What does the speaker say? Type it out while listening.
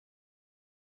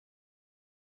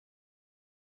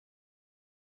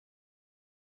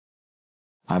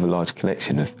I have a large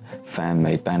collection of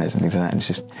fan-made banners and things like that, and it's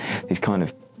just these kind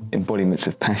of embodiments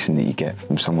of passion that you get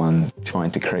from someone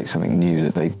trying to create something new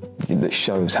that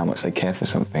shows how much they care for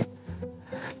something.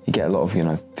 You get a lot of, you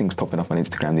know, things popping up on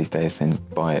Instagram these days, and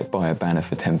buy a banner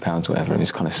for £10 or whatever, and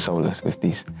it's kind of soulless with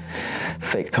these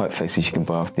fake typefaces you can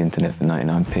buy off the internet for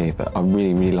 99p. But I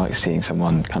really, really like seeing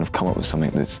someone kind of come up with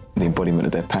something that's the embodiment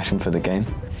of their passion for the game.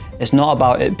 It's not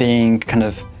about it being kind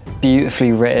of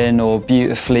beautifully written or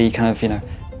beautifully kind of, you know,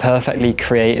 perfectly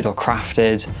created or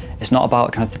crafted. It's not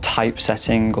about kind of the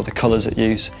typesetting or the colours it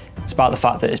used. It's about the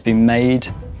fact that it's been made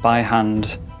by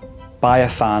hand, by a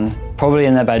fan, probably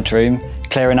in their bedroom,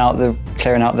 clearing out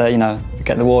their, you know,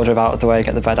 get the wardrobe out of the way,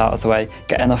 get the bed out of the way,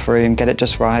 get enough room, get it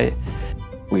just right.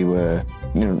 We were,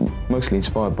 you know, mostly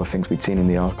inspired by things we'd seen in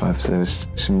the archive, so there was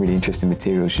some really interesting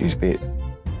materials used, be it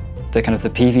the kind of the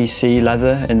PVC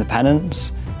leather in the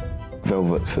pennants,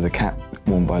 velvet for the cap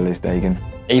worn by Liz Dagan,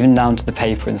 even down to the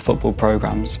paper in the football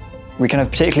programmes. We're kind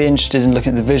of particularly interested in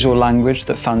looking at the visual language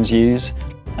that fans use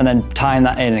and then tying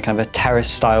that in a kind of a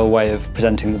terrace-style way of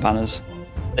presenting the banners.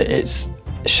 It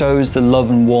shows the love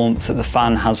and warmth that the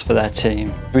fan has for their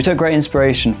team. We took great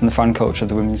inspiration from the fan culture of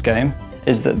the women's game,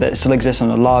 is that it still exists on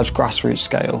a large grassroots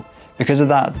scale. Because of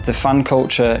that, the fan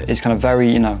culture is kind of very,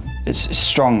 you know, it's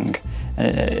strong, and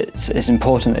it's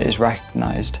important that it is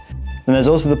recognised. And there's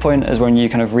also the point as when you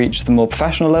kind of reach the more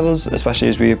professional levels, especially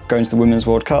as we go into the Women's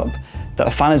World Cup, that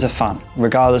a fan is a fan,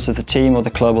 regardless of the team or the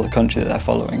club or the country that they're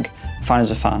following. A fan is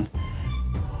a fan.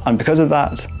 And because of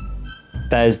that,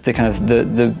 there's the kind of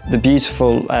the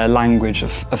beautiful language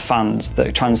of fans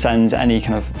that transcends any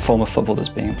kind of form of football that's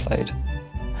being played.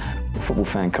 Football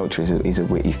fan culture is a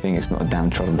witty thing, it's not a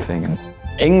downtrodden thing. And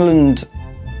England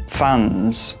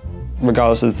fans,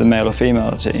 regardless of the male or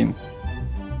female team,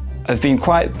 have been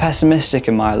quite pessimistic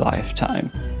in my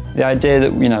lifetime. The idea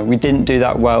that, you know, we didn't do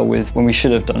that well with when we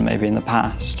should have done maybe in the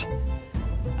past.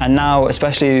 And now,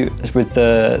 especially with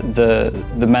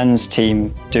the men's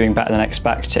team doing better than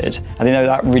expected, I think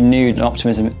that renewed an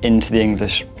optimism into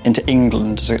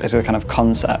England as a kind of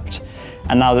concept.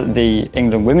 And now that the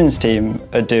England women's team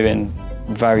are doing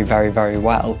very, very, very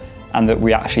well, and that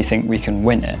we actually think we can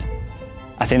win it,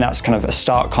 I think that's kind of a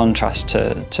stark contrast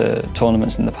to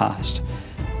tournaments in the past.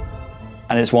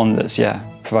 And it's one that's, yeah,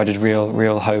 provided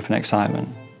real hope and excitement.